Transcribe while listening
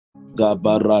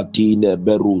gabaratine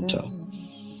beruta.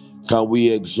 Can we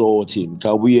exalt him?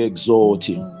 Can we exalt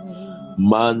him?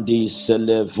 Mandi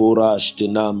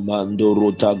selevurashtina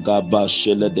manduruta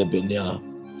gabashele debenya.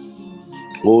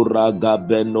 Ora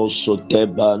gabeno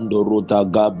sotebanduruta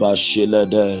gabashele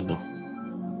deno.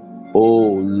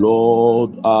 Oh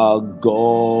Lord our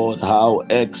God, how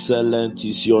excellent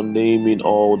is your name in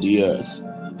all the earth.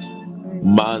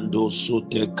 Mando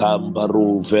sote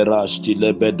kambaru verashti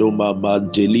lebeduma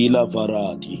mantelila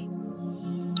varadi.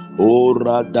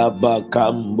 Ora daba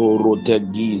kamboro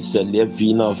tegise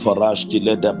levina farashti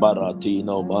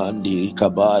ledebaratina mandi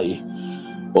kabai.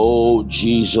 Oh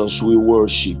Jesus, we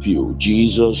worship you.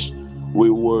 Jesus, we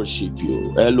worship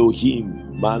you. Elohim.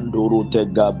 Manduru te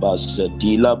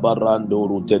gabasetila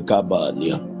baranduru te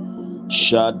kabania.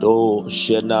 Shadow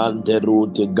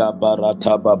shenanderu te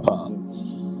gabarata baba.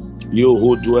 You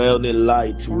who dwell in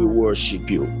light, we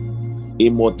worship you.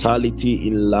 Immortality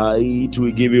in light,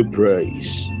 we give you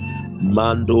praise.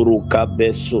 Manduru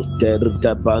kabeso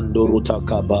terta banduru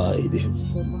takabaide.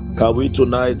 Can we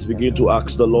tonight begin to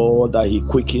ask the Lord that he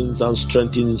quickens and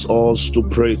strengthens us to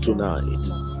pray tonight?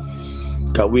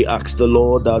 Can we ask the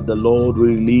Lord that the Lord will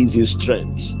release his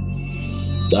strength,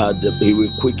 that he will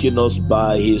quicken us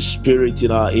by his spirit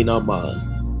in our inner man,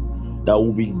 that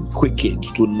will be quickened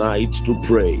tonight to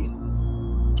pray,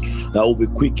 that will be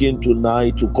quickened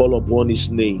tonight to call upon his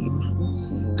name?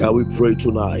 Can we pray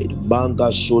tonight?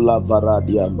 Manga shola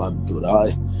varadia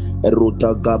manturai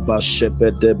eruta gaba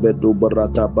shepede bedu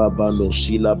barata baba no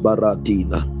sila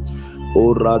baratina.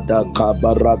 Orada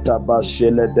kabarata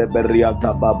bashele de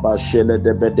beriata baba shele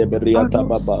de bedeberiata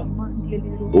baba.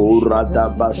 Orada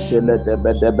bashele de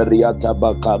bedeberiata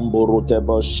bakamburu te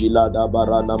boshila da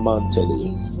barana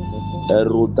manteli.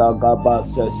 Eruta gaba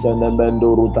sesene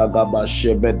mendo ruta gaba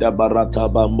shebe de barata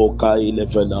bamoka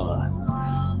ilefena.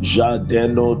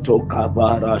 Jadeno to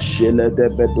kabara shele de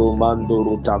bedu mando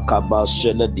ruta kaba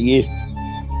shele di.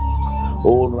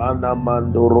 Orana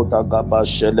mandoro tagaba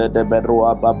shele de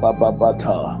berua baba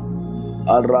babata.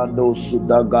 Arando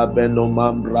sudaga beno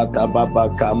mamrata baba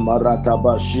kamarata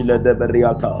bashile de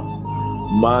beriata.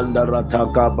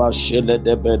 Mandarata kaba shele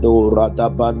de bedo rata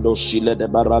bando shile de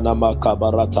barana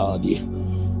makabarata di.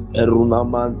 Eruna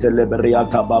mantele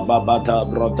beriata baba bata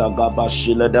brota gaba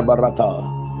shile de barata.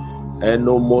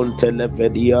 Eno montele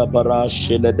fedia bara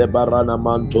shile de barana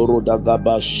mantoro da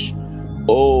gabash.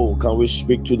 Oh, can we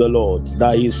speak to the Lord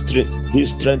that he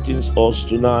strengthens us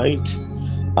tonight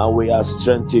and we are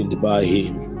strengthened by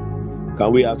him?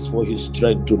 Can we ask for his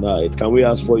strength tonight? Can we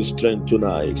ask for his strength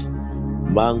tonight?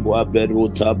 Mangwa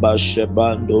beruta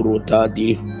bashebando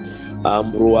rutadi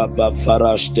amrua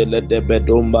bafarash tele de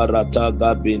bedomba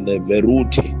rataga bine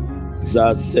veruti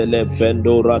za sele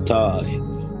fendo ratai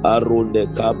arunde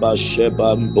kaba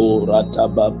shebambo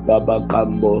rataba baba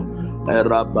kambo.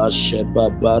 Eraba sheba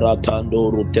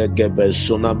baratando rutegebe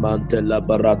sunamante la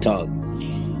barata.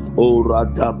 O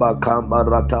rataba kamba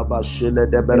rataba shile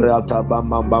de berataba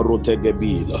mamba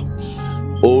rutegebila.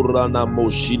 O rana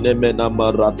moshine mena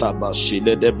marataba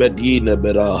shile de bedine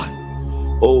bera.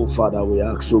 Oh Father, we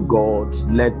ask you God,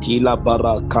 let ila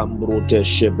bara kambrute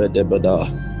shebe de beda.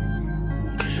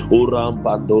 O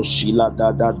rambando shila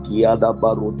dada diada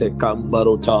barute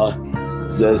kambaruta.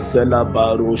 Zesela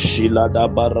baru shila da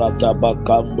barata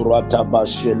bakambrata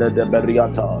bashele de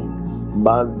beriata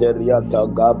manderiata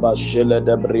gaba shele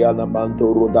de briana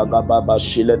manduru da gaba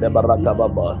bashile de barata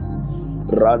baba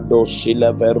rando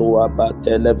shile verua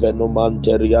batele venu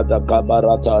manteria da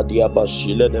kabarata dia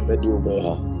bashile de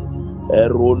mediumeha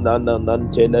eruna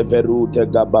nantele verute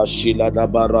gaba shila da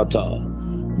barata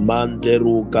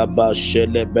manderu gaba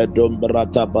shele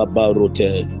bedombrata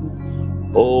babarute.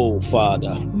 Oh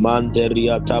Father,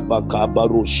 manderia tabaka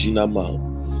barushinama,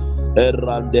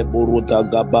 erande buruta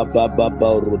gaba baba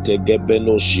barute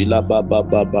gebeno shila baba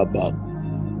baba,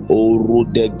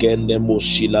 orude gene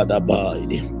mushila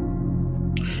dabaide.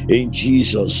 In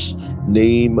Jesus'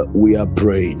 name we are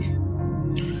praying.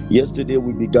 Yesterday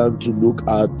we began to look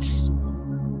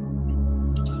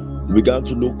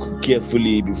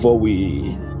carefully before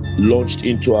we launched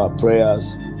into our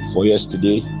prayers for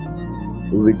yesterday.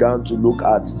 We began to look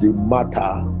at the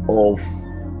matter of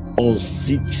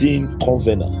unseating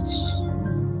covenants.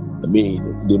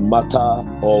 The matter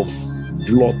of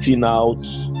blotting out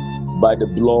by the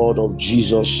blood of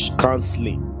Jesus,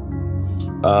 canceling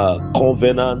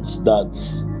covenants that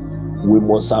we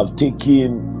must have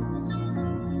taken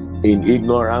in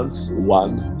ignorance.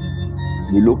 One,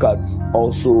 we look at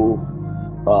also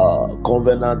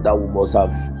covenant that we must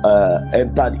have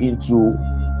entered into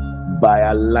by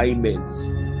alignment.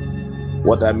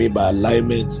 What I mean by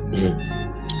alignment,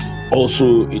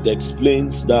 Also, it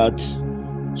explains that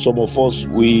some of us,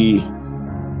 we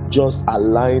just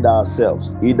aligned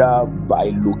ourselves either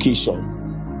by location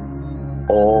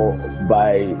or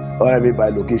what I mean by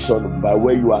location, by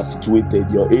where you are situated,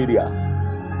 your area.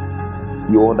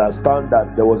 You understand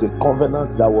that there was a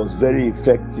covenant that was very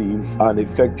effective and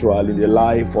effectual in the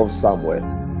life of Samuel.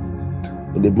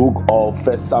 In the book of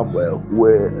 1 Samuel,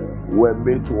 we're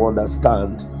made to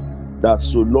understand that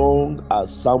so long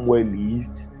as Samuel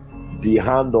lived, the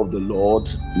hand of the Lord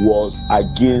was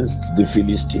against the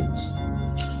Philistines.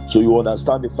 So you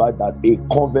understand the fact that the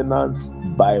covenant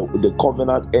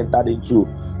entered into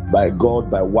by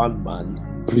God by one man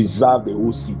preserved the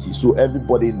whole city. So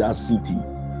everybody in that city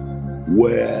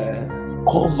were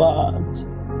covered.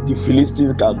 The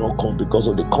Philistines cannot come because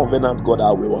of the covenant God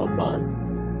had with one man.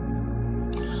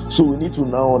 So we need to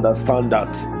now understand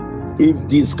that if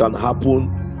this can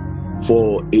happen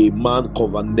for a man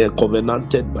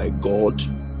covenanted by God,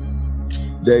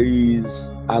 there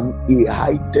is a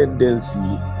high tendency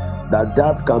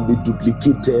that can be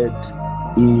duplicated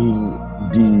in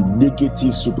the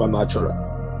negative supernatural,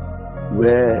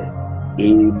 where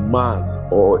a man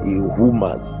or a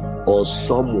woman or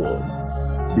someone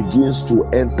begins to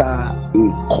enter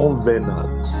a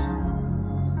covenant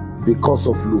because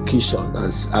of location.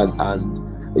 And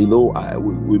you know,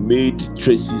 we made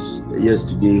traces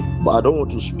yesterday, but I don't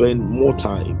want to spend more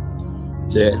time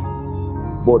there.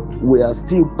 But we are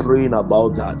still praying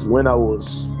about that. When I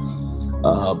was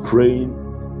praying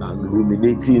and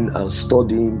ruminating and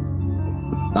studying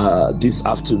this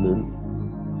afternoon,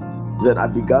 then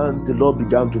the Lord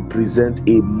began to present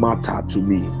a matter to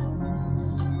me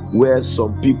where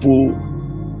some people,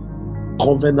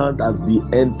 covenant has been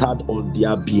entered on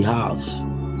their behalf.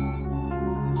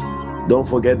 Don't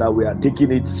forget that we are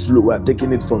taking it slow. We are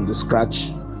taking it from the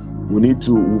scratch. We need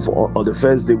to, on the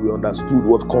first day, we understood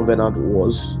what covenant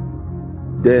was.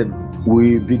 Then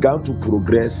we began to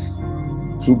progress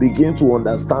to begin to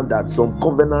understand that some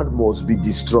covenant must be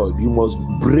destroyed. You must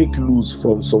break loose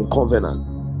from some covenant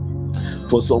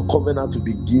for some covenant to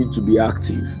begin to be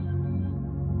active.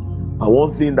 And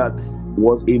one thing that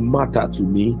was a matter to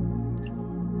me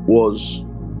was,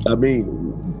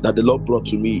 that the Lord brought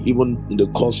to me even in the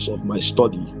course of my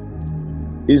study,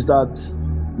 is that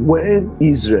when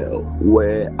Israel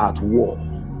were at war,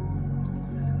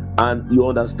 and you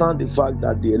understand the fact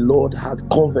that the Lord had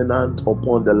covenant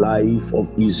upon the life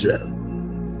of Israel.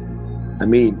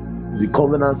 The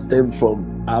covenant stemmed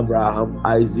from Abraham,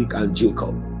 Isaac, and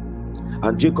Jacob.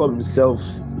 And Jacob himself,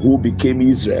 who became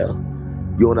Israel,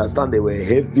 you understand there were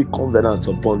heavy covenants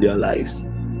upon their lives.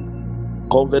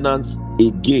 Covenants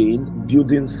again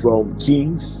building from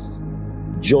kings,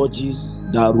 judges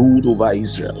that ruled over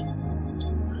Israel.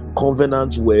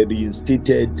 Covenants were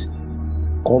reinstated,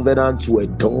 covenants were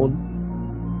done,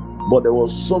 but there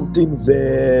was something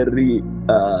very,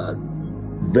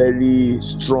 very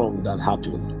strong that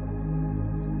happened.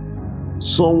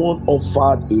 Someone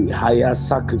offered a higher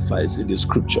sacrifice in the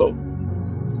scripture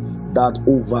that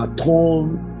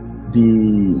overturned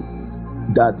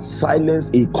that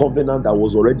silenced a covenant that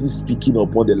was already speaking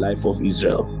upon the life of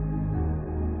Israel.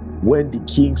 When the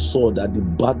king saw that the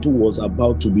battle was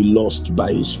about to be lost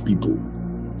by his people,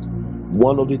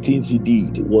 one of the things he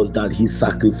did was that he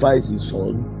sacrificed his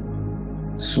son,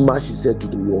 smashed his head to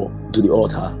the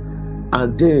altar,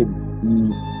 and then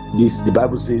the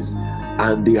Bible says,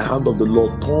 and the hand of the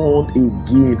Lord turned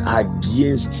again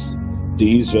against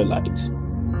the Israelites.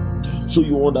 So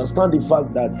you understand the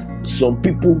fact that some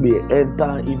people may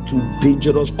enter into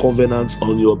dangerous covenants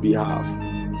on your behalf.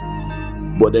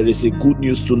 But there is a good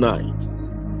news tonight,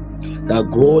 that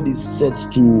God is set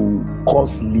to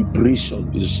cause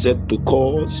liberation, is set to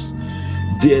cause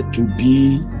there to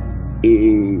be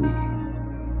a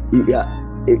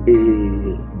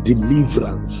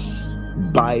deliverance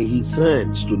by his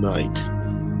hands tonight.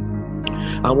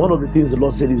 And one of the things the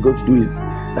Lord said he's going to do is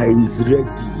that he's ready.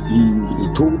 He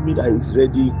told me that he's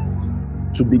ready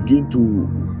to begin to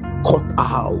cut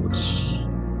out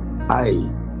a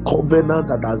covenant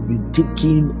that has been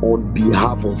taken on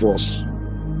behalf of us.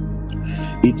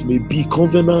 It may be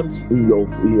covenants in your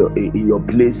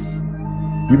place.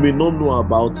 You may not know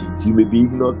about it. You may be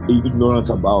ignorant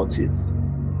about it.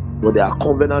 But there are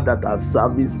covenants that are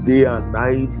serviced day and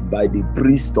night by the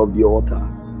priest of the altar,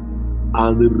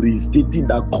 and restating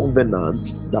that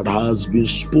covenant that has been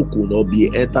spoken or be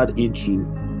entered into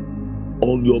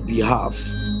on your behalf.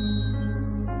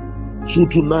 So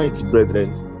tonight,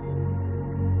 brethren,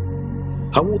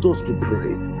 I want us to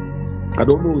pray. I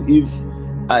don't know if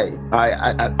I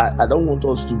don't want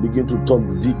us to begin to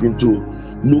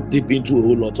look deep into a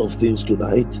whole lot of things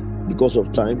tonight, because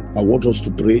of time, I want us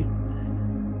to pray.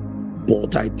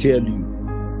 But I tell you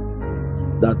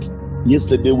that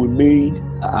yesterday we made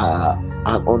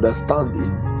an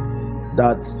understanding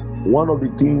that one of the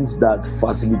things that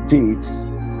facilitates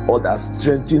or that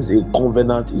strengthens a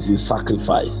covenant is a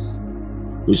sacrifice.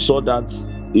 We saw that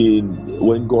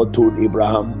when God told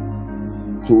Abraham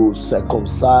to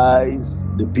circumcise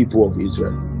the people of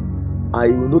Israel.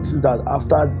 And you will notice that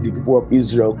after the people of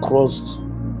Israel crossed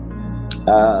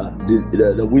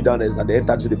the wilderness and they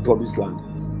entered to the promised land,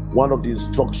 one of the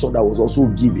instructions that was also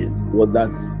given was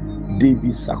that they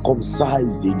be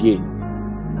circumcised again.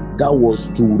 That was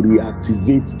to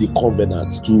reactivate the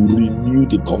covenant, to renew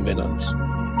the covenant.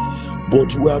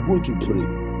 But we are going to pray.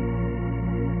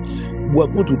 We are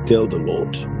going to tell the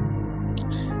Lord.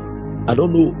 I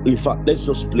don't know. In fact, let's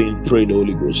just pray in the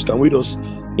Holy Ghost. Can we just,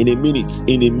 in a minute,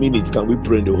 can we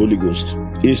pray in the Holy Ghost?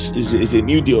 It's a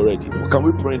new day already, but can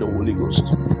we pray in the Holy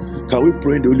Ghost? Can we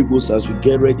pray in the Holy Ghost as we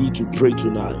get ready to pray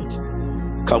tonight?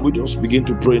 Can we just begin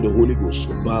to pray in the Holy Ghost?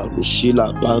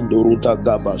 Shila bandoruta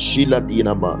gaba shila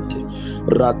dinamante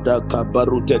rata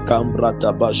kabarute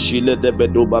kambrata bashile de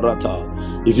bedo barata.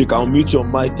 If you can mute your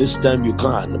mic this time, you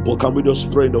can. But can we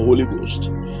just pray in the Holy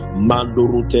Ghost?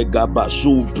 Mandorute gaba,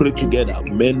 so pray together.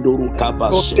 Mendoru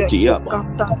kaba setiaba.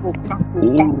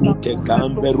 Urute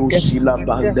gamberu shila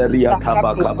banderia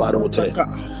tabakabarote.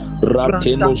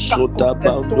 Rateno sota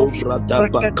bando rata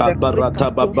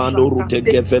bakabarata babando rute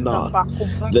gevena.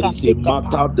 There is a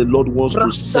matter the Lord wants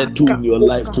to settle in your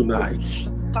life tonight.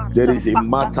 There is a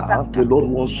matter the Lord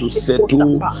wants to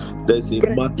settle. There's a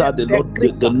matter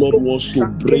the Lord wants to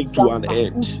bring to an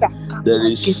end. There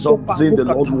is something the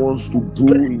Lord wants to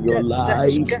do in your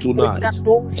life tonight.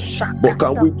 But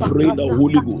can we pray in the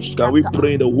Holy Ghost? Can we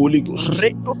pray in the Holy Ghost?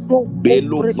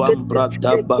 Belo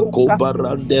vambrata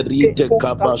bakobarande rite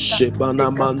kabashebana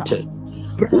mante.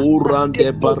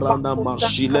 Urande barana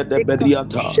mashile de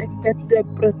beriata.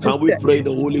 Can we pray in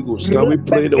the Holy Ghost? Can we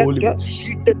pray in the Holy Ghost?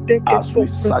 As we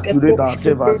saturate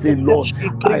ourselves and say, Lord,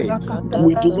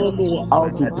 we do not know how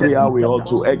to pray how we ought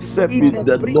to, except if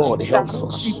the Lord helps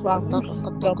us.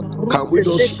 Can we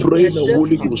just pray in the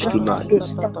Holy Ghost tonight?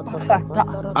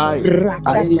 I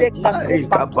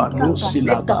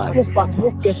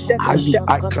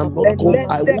cannot come.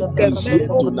 I won't be here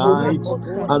tonight,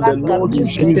 and the Lord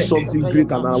is doing something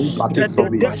great, and I will partake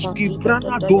from it.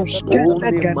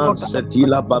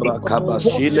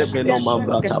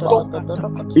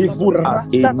 Even as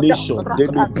a nation,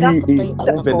 there may be a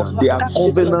covenant. There are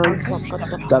covenants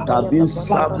that are being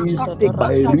serviced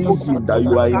by reason that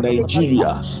you are in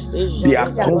Nigeria. There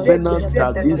are covenants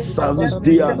that are being serviced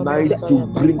day and night to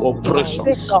bring oppression.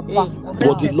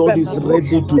 But the Lord is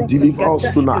ready to deliver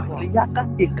us tonight,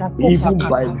 even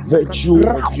by virtue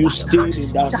of you staying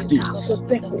in that state.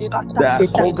 There are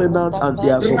covenants, and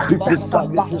there are some people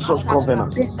servicing such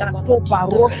covenants.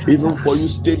 Even for you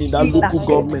staying in that local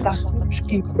government,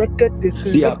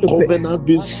 there are covenants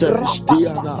being serviced day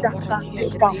and night.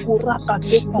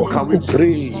 But can we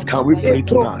pray? Can we pray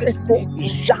tonight?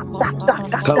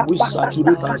 Can we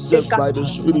saturate ourselves by the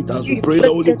Spirit as we pray the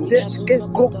Holy Ghost?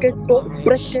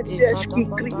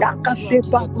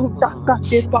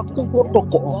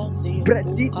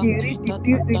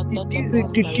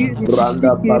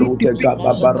 Randa barute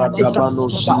kaba barata bano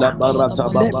sila barata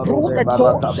babarode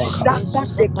barata baka.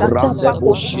 Rande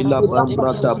boshila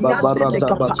bambrata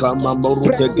babarata baka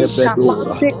mamorute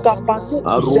gebedora.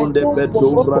 Arunde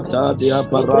bedurata dia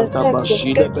barata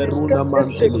bashile beruna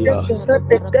mantelia.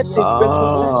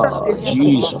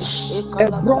 Jesus.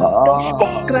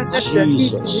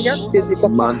 Jesus.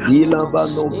 Mandila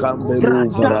bano kamberu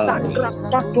varai.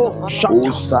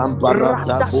 Usam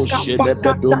barata boshile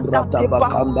bedumbrata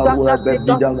bakamba webe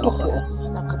vidana.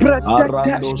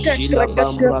 Arando shila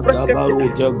bambrata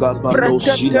barute gabano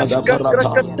shila da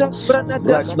barata.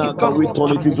 Right now, can we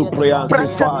turn it into prayer and say,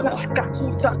 Father,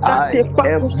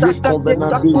 every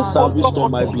covenant being serviced on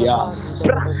my behalf,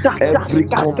 every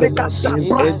covenant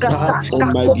being entered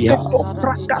on my behalf,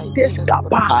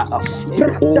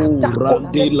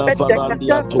 Randila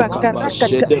Varandia Tokaba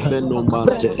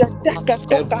Shedevenomante,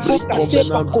 every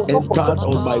covenant entered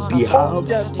on my behalf,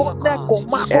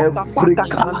 every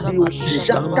candio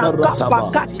Shitamba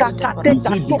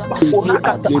is it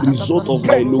as a result of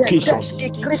my location?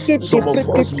 Some of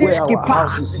us, where our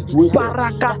house is situated,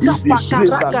 is a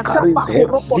place that carries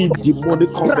heavy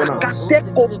demonic covenants.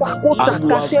 And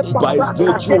you have, by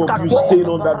virtue of you staying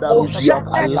under that roof, you have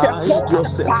aligned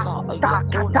yourself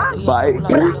by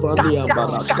Kovani and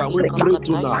Barak. Can we pray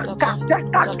tonight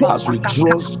as we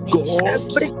trust God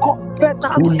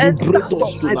to liberate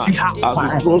us tonight, as we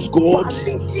trust God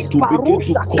to begin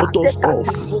to cut us off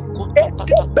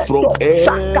from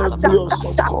every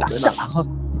covenant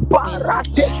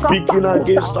speaking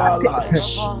against our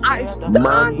lives.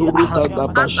 Manduruta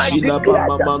gabashila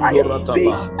baba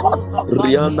mandurataba.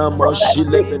 Riana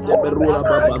mashile bedeberula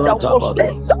babarata bado.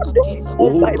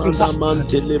 Urana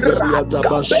mantele beriata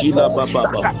bashila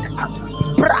bababa.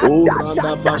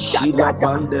 Urana bashila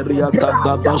banderiata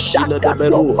gabashila de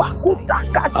berua.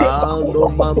 Ando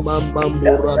mama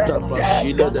mamburata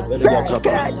bashila de beriata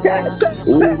ba.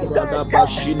 Urana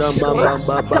bashina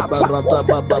mama babarata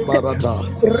babarata.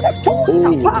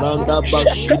 Uranda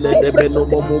bashile de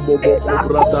benomomo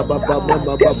brata baba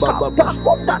mama baba.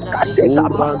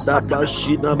 Uranda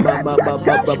bashina mama baba.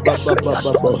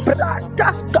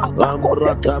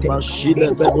 Ambrata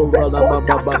bashile bedurana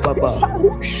baba.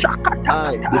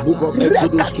 The book of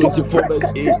Exodus 24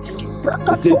 verse 8.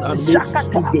 It says, and Moses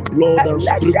took the blood and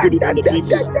sprinkled it on the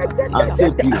people and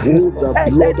said, behold the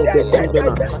blood of the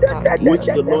covenant which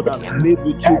the Lord has made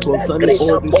with you concerning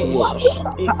all these words.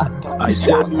 I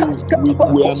tell you,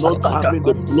 we are not having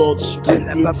the blood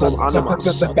sprinkling from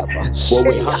animals, but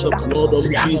we have the blood of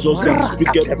Jesus that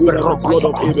speaketh good than the blood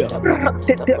of Abel.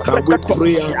 Can we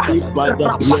pray and say, by the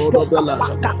blood of the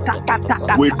Lamb,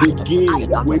 we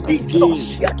begin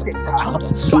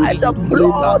to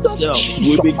liberate ourselves.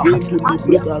 We begin to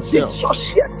liberate ourselves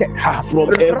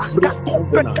from every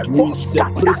covenant. We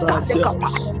separate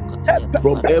ourselves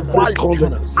from every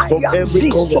covenant.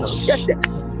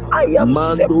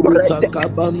 Manduruta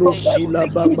kabano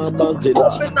shilaba mamantela.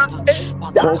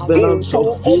 Covenants of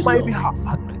failure.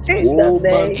 Oh,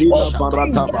 Madina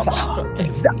Farata Baba.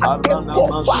 Arana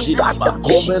Mashilaba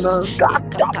covenant.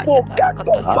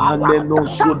 Aneno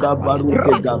Suda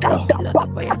Barute Gaba.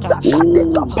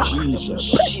 Oh,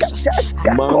 Jesus.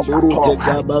 Mandurute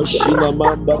Gaba Shina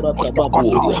Mambarata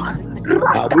Baburia.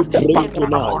 Are we praying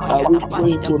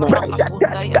tonight?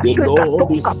 The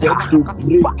Lord is set to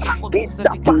break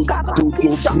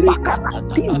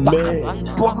men,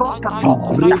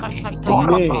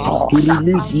 to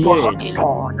release men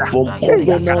from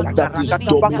covenant that is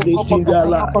dominating their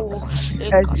lives.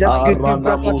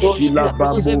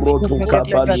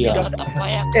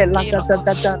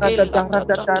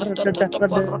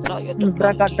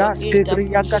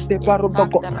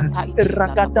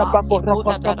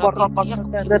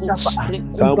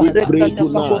 Can we pray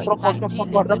tonight?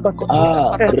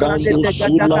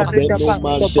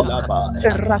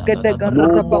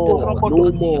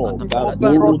 No more.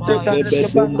 Kaburu tekebe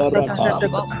dundarata.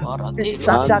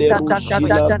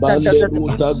 Anderushila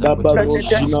banderuta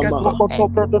gabarushinama.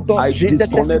 I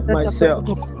disconnect myself.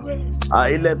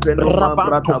 I left no man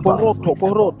brataba.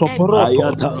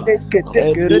 Ayata.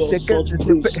 Every such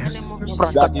priest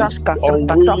that is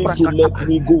unwilling to let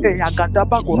me go,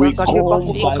 we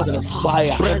come by the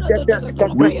fire.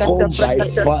 We come by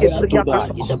fire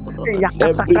tonight.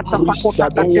 Every priest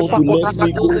that don't want to let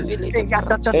me go,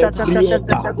 every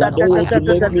altar that don't want to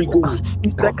let me go,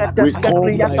 we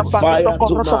come by fire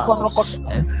tonight.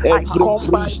 Every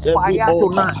priest, every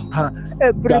altar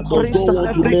that does not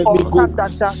want to let me go,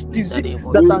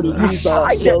 we release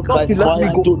ourselves by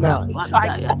fire tonight.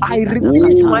 I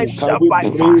release myself by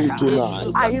fire.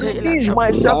 Tonight. I release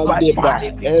myself by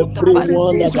fire.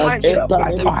 Everyone that has entered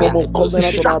any form of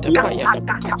covenant on our behalf,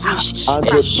 and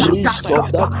the priest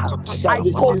of that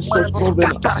servicing such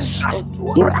covenants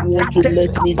don't want to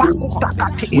let me go,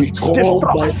 we come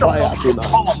by fire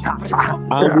tonight,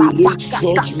 and we rain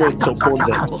judgment upon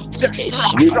them.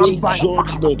 We rain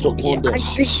judgment upon them.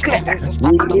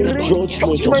 We rain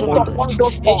judgment upon them.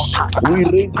 We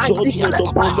rain judgment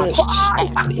upon them.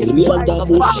 Rianda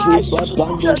Musu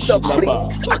Babando Shilaba.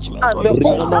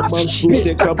 Rianda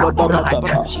Mansute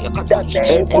Kababarataba.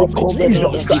 Every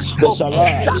covenant that is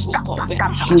specialized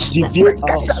to deviate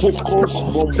our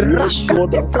focus from what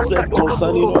God has said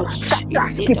concerning us,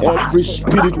 every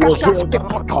spirit whatsoever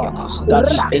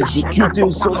that is executing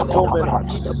such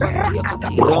covenants,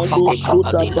 Rando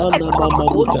Suta Bana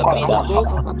Mamaruta Kaba,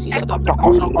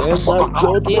 we render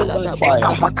judgment by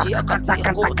fire.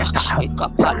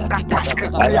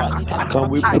 Can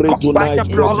we pray tonight,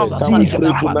 brethren? Can we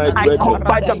pray tonight, brethren?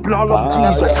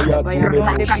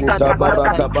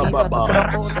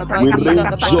 We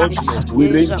rain judgment. We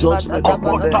rain judgment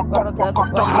upon them.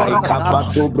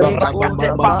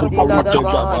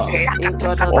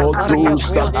 All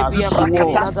those that are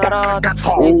sworn,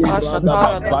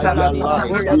 by their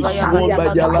lives, they sworn by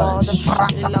their lives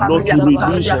not to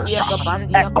release us.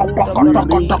 We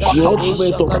rain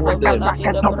judgment upon them.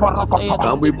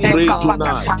 Can we pray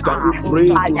tonight? Can we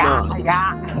pray tonight?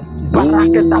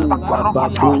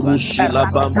 Bababuru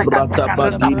Shilabam Prata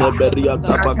Badine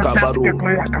Beriata Bakabaru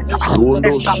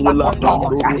Rundo Sula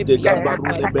Banduru de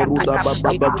Gabaru de Beruda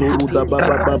Baba Turuda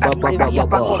Baba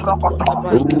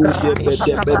Rude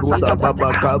Bede Beruda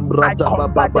Baba Kambrata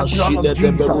Baba Shile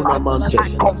de Beruna Mante.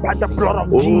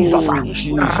 Oh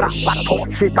Jesus,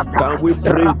 can we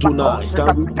pray tonight?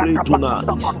 Can we pray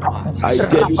tonight? I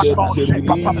tell you, there is a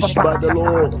release by the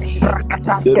Lord.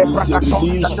 There is a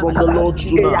release from the Lord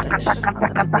tonight.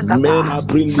 Men are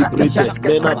being liberated.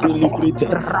 Men are being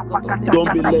liberated.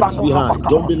 Don't be left behind.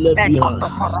 Don't be left behind.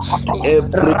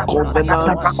 Every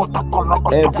covenant,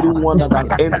 everyone that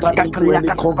has entered into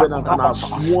any covenant and has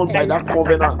sworn by that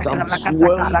covenant, I'm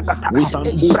sworn with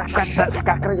an oath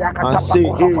and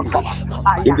say, hey,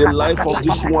 in the life of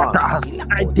this one,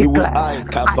 he will I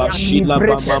Kabashila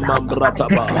Bama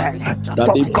Brataba.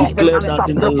 That they've declared that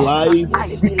in the life,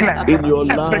 in your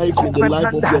life, in the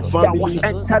life of your family.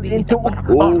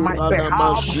 Oh,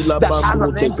 Radama Shila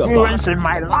Bamu Tekaba.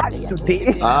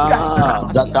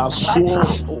 That are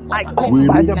sworn. We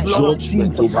read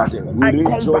judgment over them. We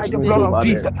read judgment over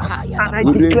them.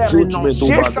 We read judgment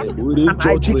over them. We read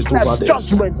judgment over them.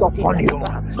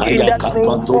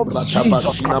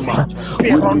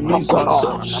 We release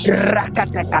ourselves.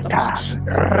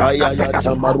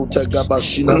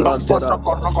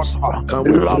 Can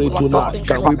we pray tonight?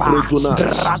 Can we pray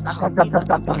tonight?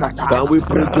 Can we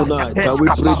pray tonight? Can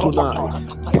we pray tonight?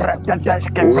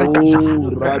 Oh,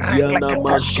 Radiana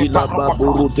Mashina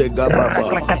Baburute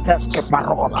Gababa.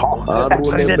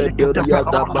 Arune Bedoria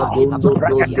Dabadondo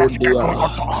Dondia.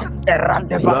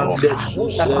 Grande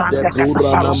Susede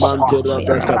Burana Mantera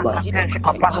Bekaba.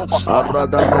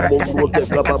 Arada Mamurute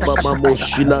Gababa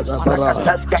Mamoshina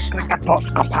Dabara.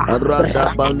 Arada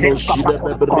Bando Shide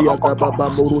Beberia Dababa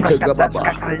Murute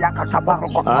Gababa.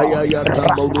 Ayayata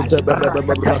Murute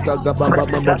Bebebrata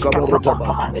Gababa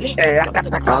Makabarutaba.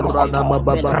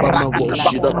 Arada Baba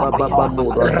Shida Baba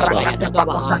Murata.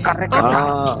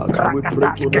 Can we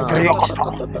pray tonight?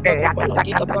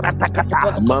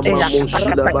 Mama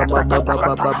Moshida Baba Mama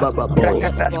Beruta Baba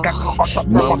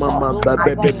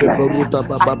Urada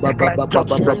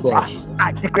Bashila Baba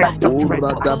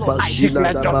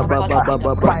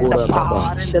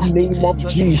In the name of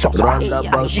Jesus. Randa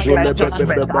Bashule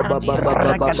Baba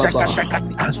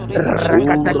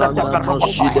Uranda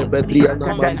Mashide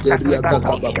Bedriana Manteria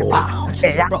Kakababo.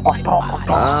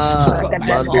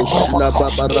 Mando Shila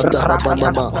Babarata Baba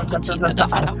Mama.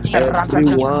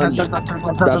 Everyone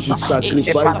that is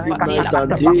sacrificing night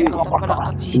and day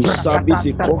to service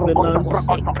a covenant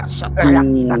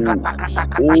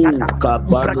to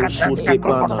Kabano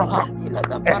Sotebana.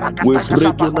 We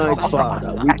pray tonight,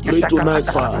 Father. We pray tonight,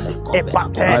 Father.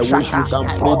 I wish we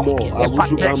can pray more. I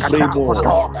wish we can pray more.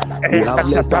 We have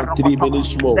less than 3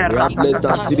 minutes more. We have less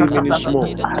than 3 minutes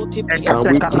more. Can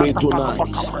we pray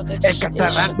tonight?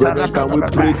 Brother, can we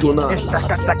pray tonight?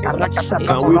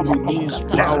 Can we release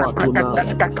power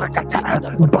tonight?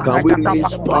 Can we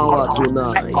release power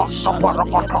tonight?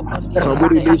 Can we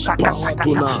release power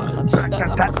tonight?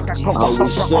 And we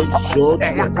send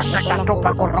judgment.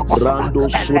 Rando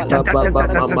Suta Baba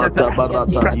Mamata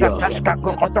Baratadia.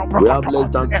 We have less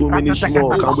than 2 minutes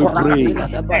more. Can we pray?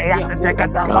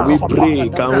 Can we pray?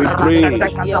 Can we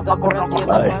pray?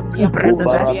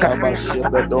 Ubarakaba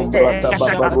Shebedom Brata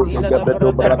Babaru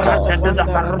Gebedo Brata.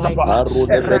 Aru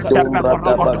de Bedom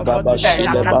Brata Bagaba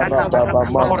Shile Barata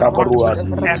Bama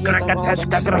Kabaruati.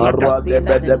 Arua de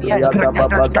Bedebriata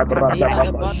Baba Brata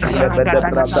Baba Shile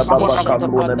Bedebrata Baba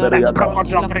Kamrune Beriata.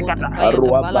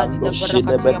 Arua Bando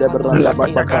Shile Bedebrata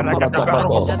Baba Kamrata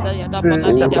Baba.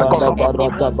 Urada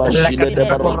Barata Bashile de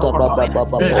Barata Baba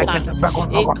Baba.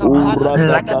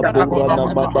 Urada Baburana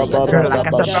Baba Barata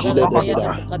Bashile de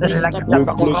Bida. We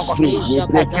break free. We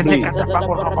break free.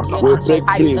 We break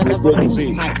free. We break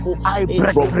free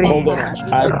from covenant.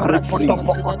 I break free.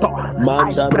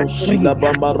 Mandaro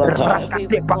Shilabamarata.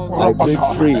 I break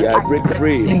free. I break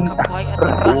free.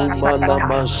 Umana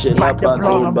Mashela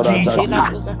Badom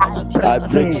Baratati. I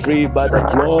break free by the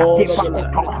blood of the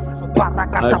Lamb.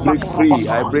 I break free,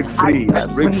 I break free, I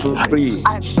break free.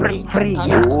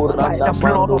 Oh, Randa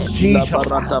Mando Shila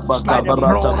Barata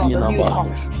Bakabarata Binaba.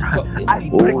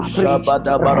 Oh,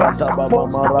 Shabada Barata Baba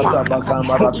Marata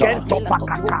Bakamarata.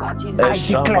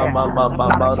 Eshama Mama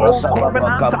Barata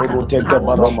Baba Kaburu Teke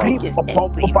Barama.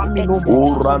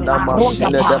 Oh, Randa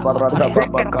Mashile de Barata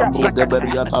Baba Kamru de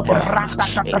Beriataba.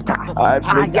 I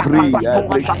break free, I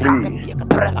break free.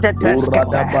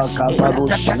 Uradaba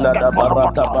kabarushila da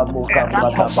barata bamuka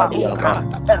brata badiaba.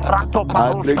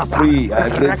 I break free. I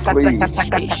break free.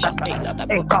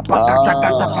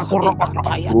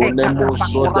 Unemo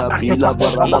soda bila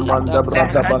varana manda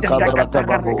brata baka brata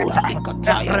babo.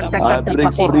 I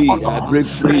break free. I break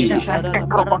free.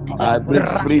 I break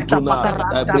free tonight.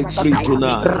 I break free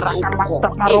tonight.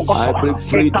 I break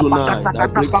free tonight. I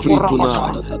break free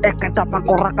tonight.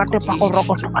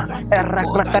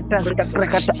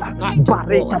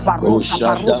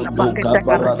 Oshadambo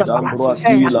kabaratambo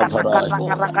atila varai.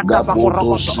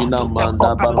 Gaboto shina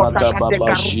manda barata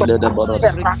baba shile de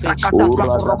barata.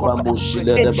 Urada bambo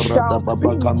shile de barata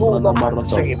baba kamrana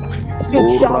marata.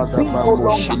 Urada bambo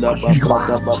shila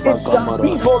babrata baba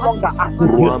kamara.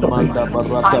 Ruamanda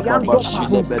barata baba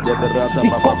shile bede barata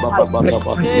baba baba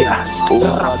baba.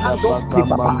 Urada baka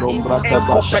mano brata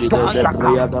bashile de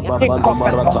briada baba no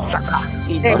marata.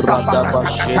 Rada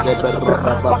bashile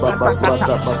berada baba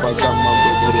brata baba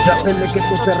kamando borota.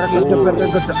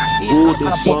 Who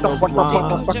the Son of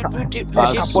Man,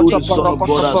 as who the Son of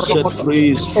God has set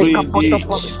free is free indeed.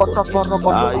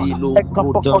 Ailu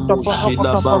kutamu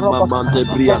shilabama mante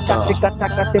briata.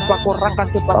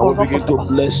 I will begin to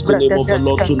bless the name of the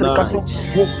Lord tonight.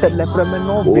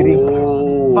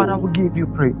 Oh, Father, we give you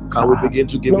praise. can we begin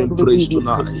to give him praise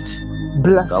tonight?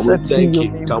 Can we thank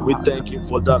him? Can we thank him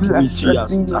for that which he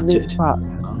has started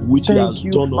and which he has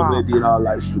done already in our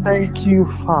lives today? Thank you,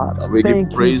 Father. We give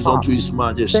praise unto his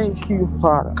majesty. Thank you,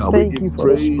 Father. Can we give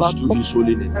praise to his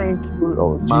holy name? Thank you,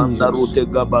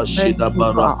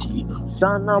 Lord Jesus.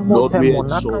 Lord, we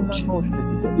exalt you.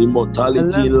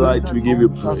 Immortality in light, we give you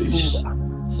praise.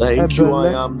 Thank you, I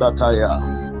am that I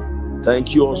am.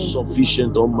 Thank you,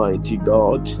 sufficient Almighty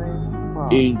God.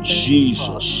 In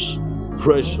Jesus'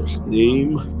 precious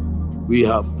name, we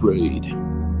have prayed.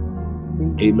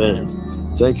 Amen.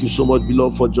 Thank you so much,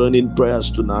 beloved, for joining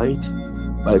prayers tonight.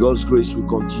 By God's grace, we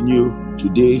continue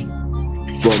today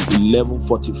from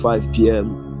 11:45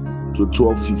 p.m. to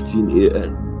 12:15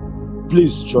 a.m.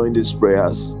 Please join these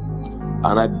prayers,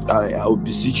 and I will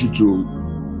beseech you to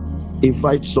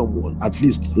invite someone, at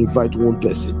least invite one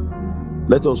person.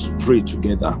 Let us pray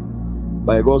together.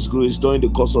 By God's grace, during the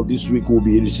course of this week, we'll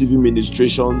be receiving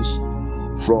ministrations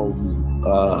from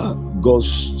God's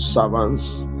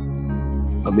servants.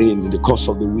 In the course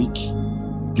of the week.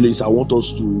 Please, I want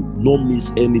us to not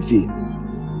miss anything.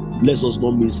 Let us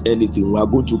not miss anything. We are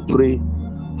going to pray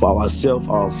for ourselves,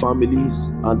 our families,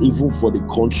 and even for the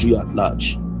country at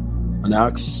large. And I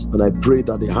ask and I pray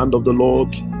that the hand of the Lord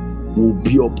will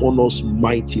be upon us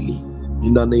mightily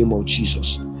in the name of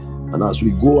Jesus. And as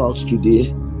we go out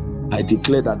today, I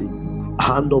declare that the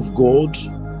hand of God,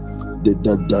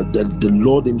 the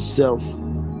Lord himself,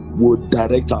 will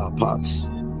direct our paths.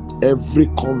 Every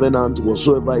covenant,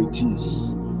 whatsoever it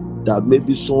is, that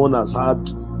maybe someone has had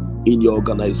in your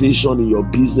organization, in your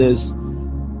business,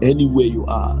 anywhere you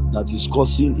are, that is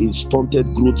causing a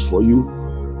stunted growth for you,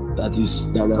 that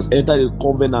has entered a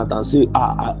covenant and say,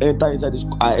 I enter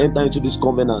into this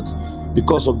covenant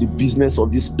because of the business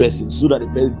of this person, so that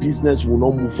the business will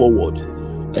not move forward,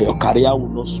 that your career will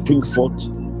not spring forth,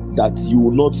 that you will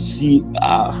not see,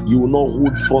 you will not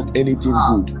hold forth anything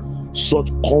good. Such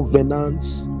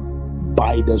covenants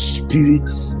by the Spirit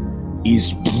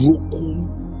is broken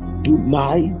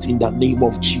tonight in the name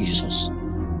of Jesus.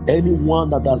 Anyone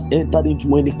that has entered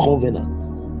into any covenant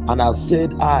and has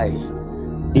said,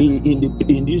 in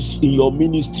your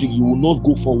ministry you will not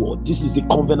go forward, this is the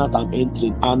covenant I'm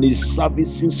entering, and is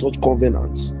servicing such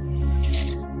covenants.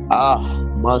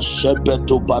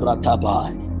 Mashebeto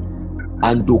baratabai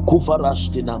and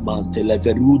dokufarashtina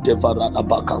manteleverute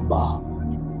varadabakamba.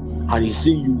 And he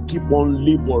said, you keep on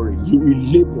laboring, you will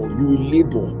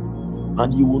labor,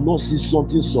 and you will not see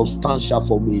something substantial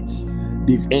from it.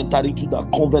 They've entered into the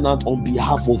covenant on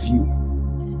behalf of you.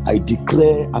 I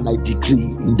declare and I decree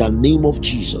in the name of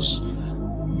Jesus,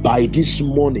 by this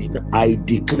morning, I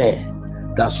declare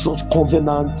that such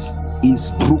covenant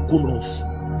is broken off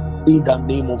in the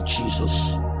name of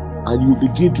Jesus. And you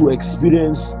begin to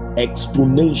experience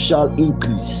exponential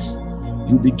increase.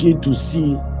 You begin to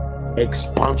see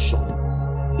expansion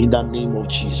in the name of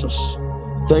Jesus.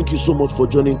 Thank you so much for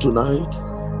joining tonight.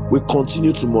 We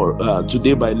continue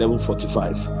today by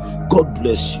 11:45. God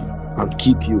bless you and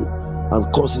keep you and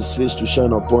cause his face to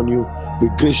shine upon you, be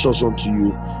gracious unto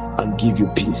you, and give you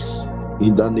peace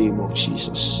in the name of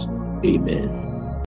Jesus. Amen.